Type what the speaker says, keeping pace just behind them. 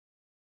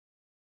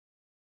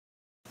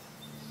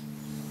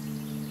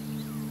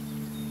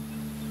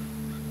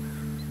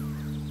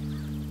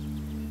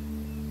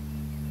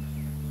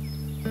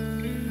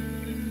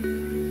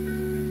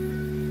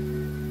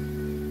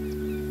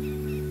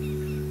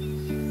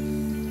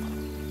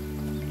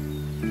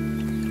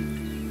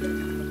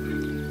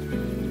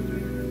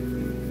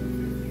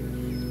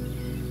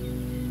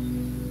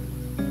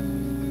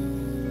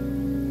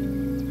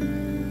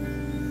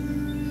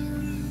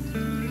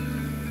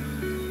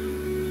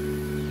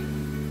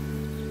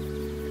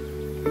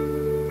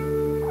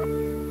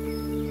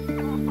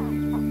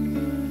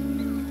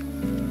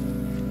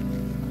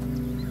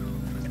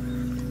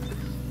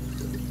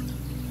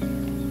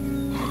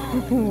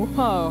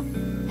Oh,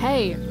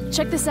 hey,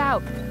 check this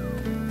out.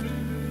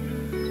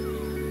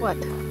 What?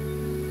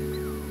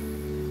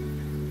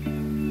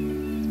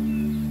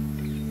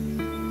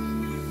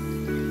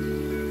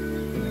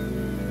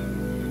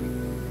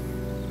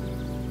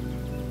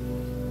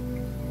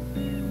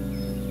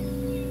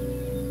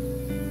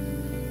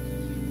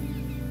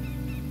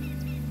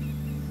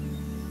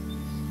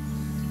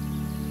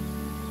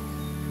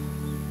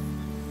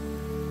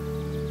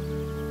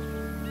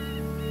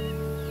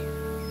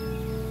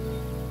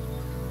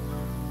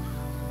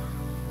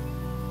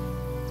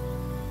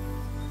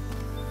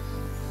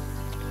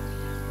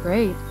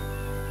 Great.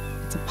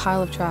 It's a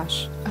pile of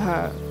trash.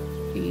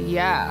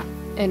 Yeah.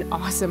 An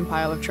awesome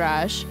pile of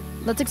trash.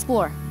 Let's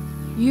explore.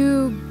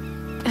 You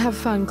have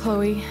fun,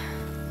 Chloe.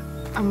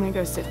 I'm gonna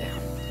go sit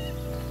down.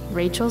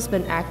 Rachel's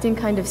been acting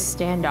kind of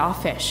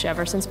standoffish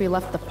ever since we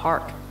left the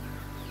park.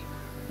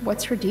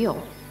 What's her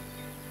deal?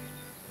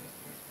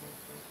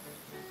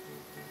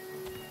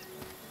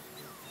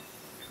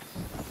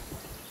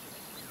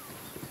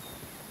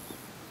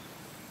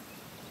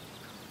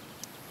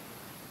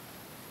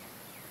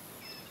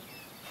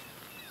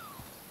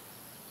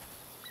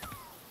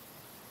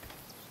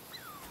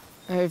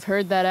 I've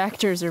heard that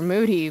actors are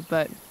moody,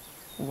 but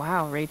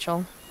wow,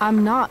 Rachel.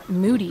 I'm not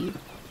moody.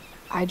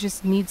 I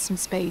just need some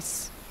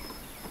space.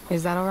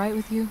 Is that alright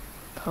with you?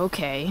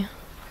 Okay.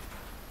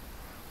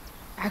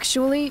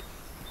 Actually,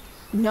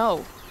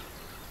 no.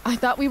 I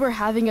thought we were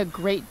having a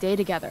great day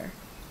together.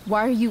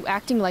 Why are you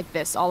acting like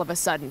this all of a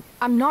sudden?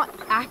 I'm not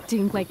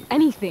acting like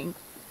anything.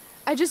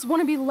 I just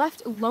want to be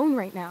left alone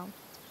right now.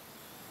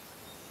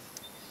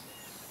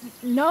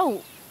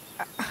 No.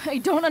 I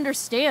don't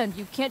understand.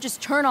 You can't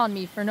just turn on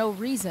me for no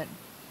reason.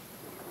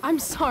 I'm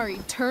sorry,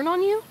 turn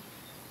on you?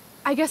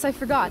 I guess I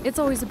forgot. It's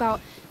always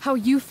about how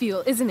you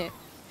feel, isn't it?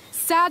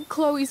 Sad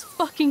Chloe's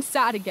fucking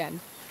sad again.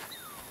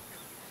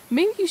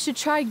 Maybe you should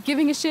try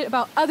giving a shit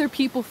about other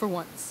people for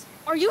once.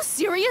 Are you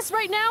serious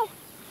right now?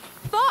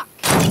 Fuck!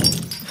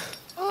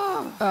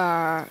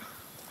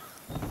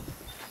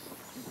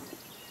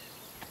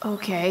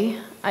 Okay,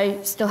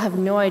 I still have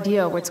no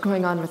idea what's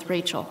going on with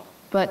Rachel,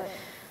 but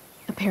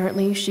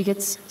apparently she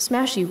gets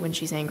smashy when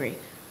she's angry.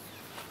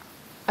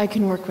 I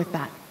can work with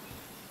that.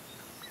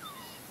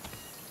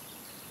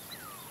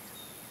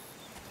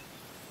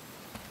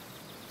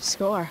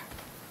 Score.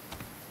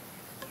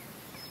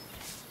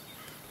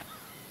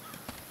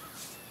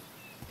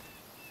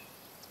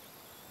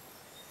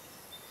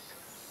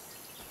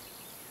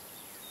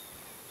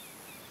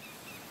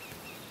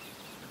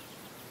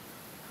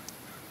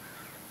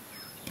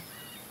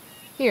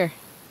 Here,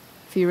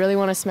 if you really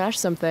want to smash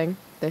something,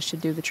 this should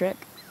do the trick.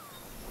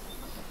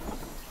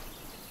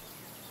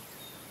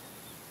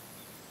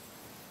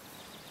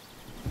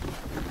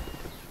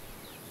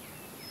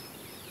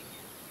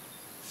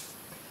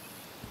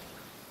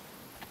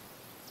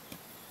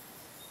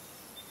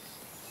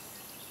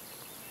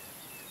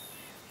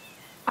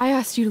 I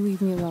asked you to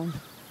leave me alone.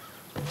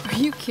 Are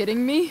you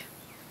kidding me?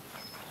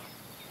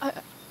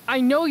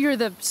 I know you're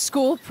the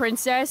school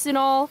princess and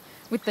all,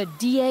 with the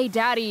DA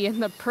daddy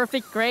and the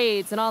perfect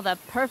grades and all the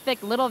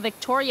perfect little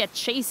Victoria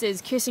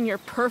chases kissing your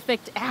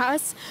perfect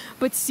ass,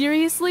 but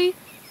seriously?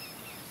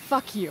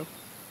 Fuck you.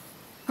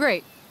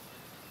 Great.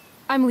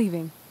 I'm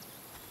leaving.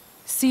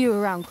 See you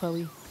around,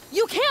 Chloe.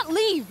 You can't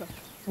leave!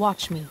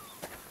 Watch me.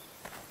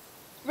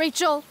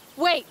 Rachel,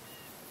 wait!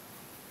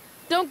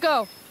 Don't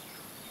go.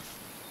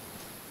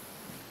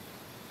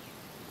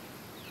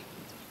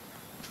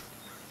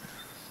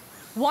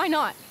 Why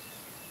not?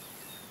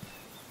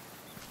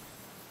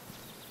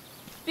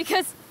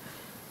 Because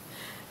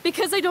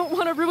I don't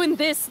want to ruin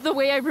this the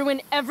way I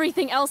ruin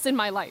everything else in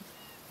my life.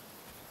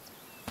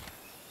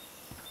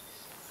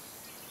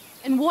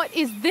 And what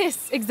is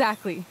this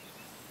exactly?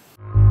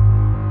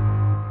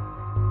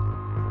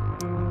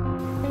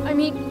 I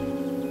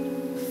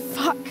mean,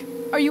 fuck.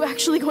 Are you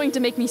actually going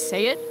to make me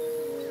say it?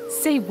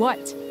 Say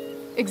what?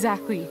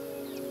 Exactly.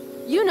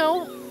 You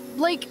know,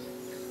 like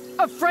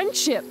a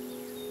friendship.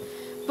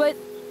 But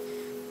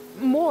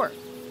more.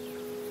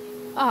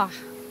 Ah.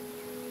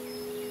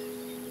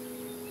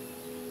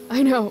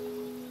 I know.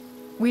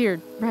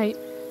 Weird, right?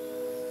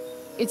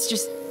 It's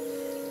just...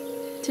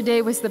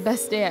 Today was the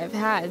best day I've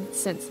had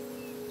since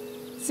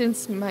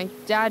my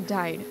dad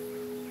died.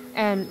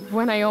 And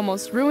when I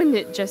almost ruined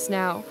it just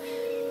now,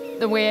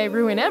 the way I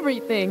ruin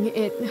everything,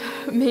 it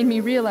made me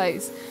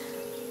realize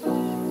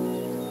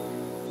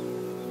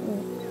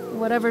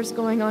whatever's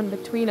going on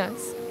between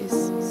us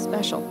is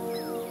special.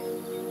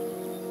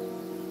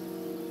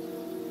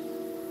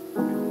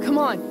 Come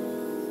on,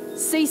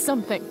 say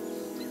something.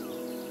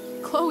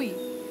 Chloe,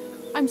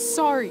 I'm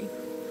sorry.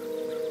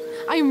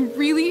 I am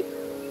really,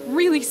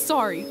 really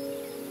sorry.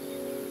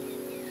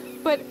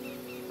 But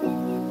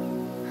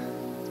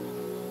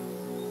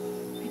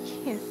I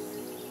can't.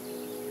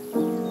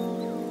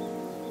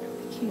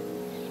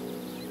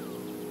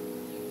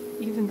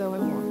 Even though I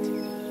want to.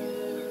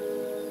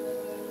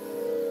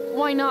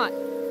 Why not?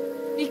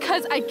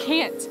 Because I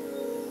can't.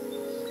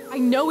 I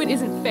know it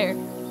isn't fair,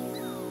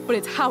 but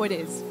it's how it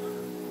is.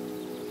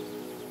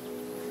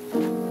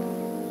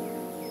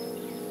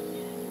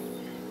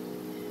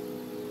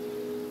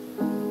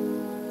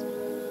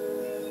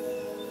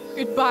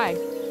 Goodbye,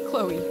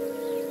 Chloe.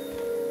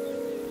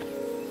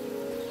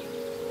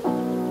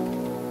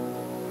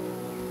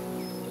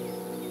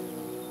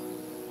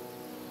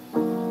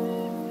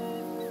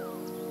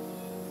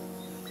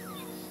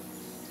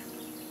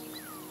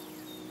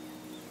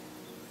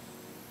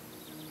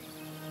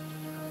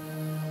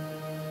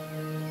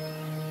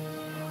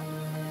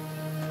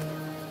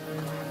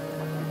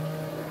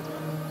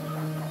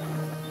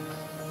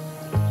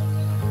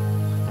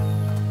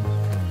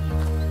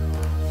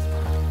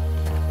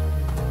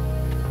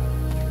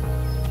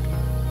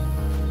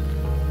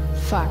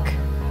 Fuck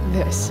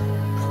this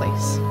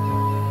place.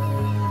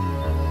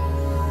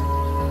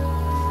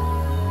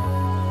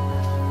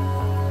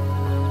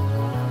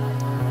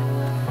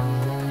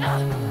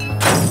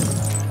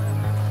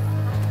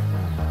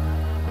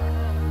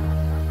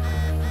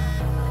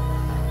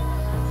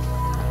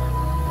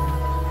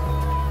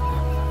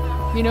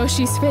 You know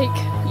she's fake.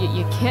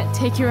 You can't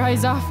take your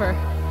eyes off her.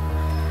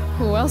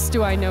 Who else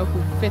do I know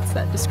who fits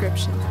that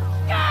description?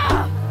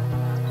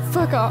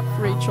 Fuck off,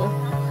 Rachel.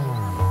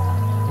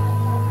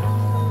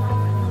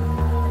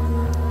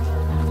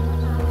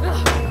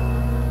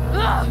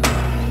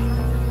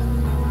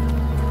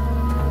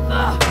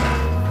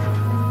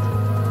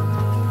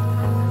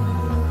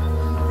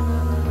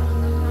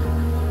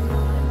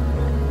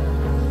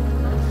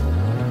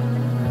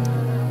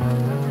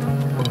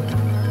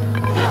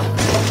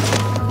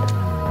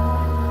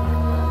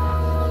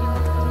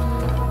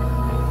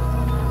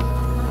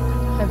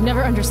 I've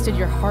never understood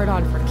your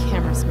hard-on for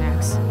cameras,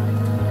 Max.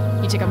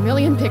 You took a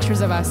million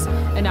pictures of us,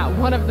 and not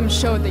one of them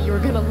showed that you were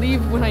gonna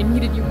leave when I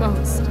needed you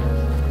most.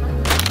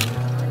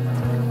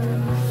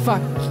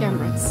 Fuck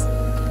cameras.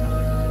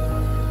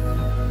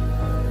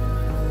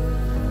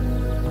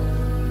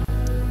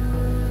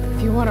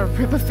 If you want to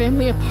rip a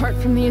family apart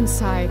from the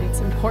inside, it's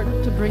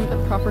important to bring the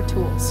proper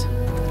tools.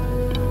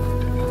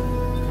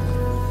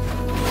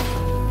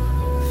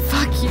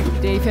 Fuck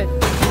you, David.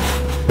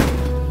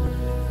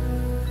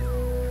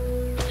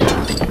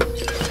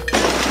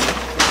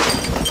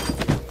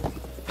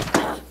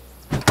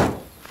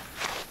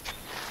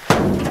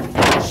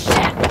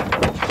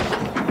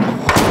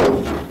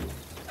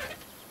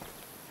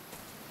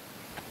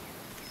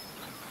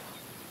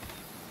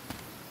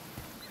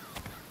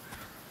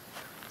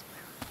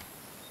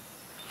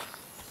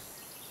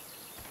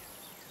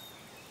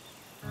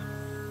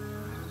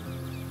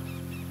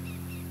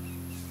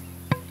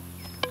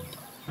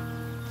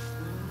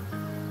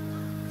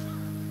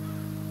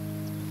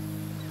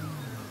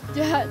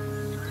 Dad.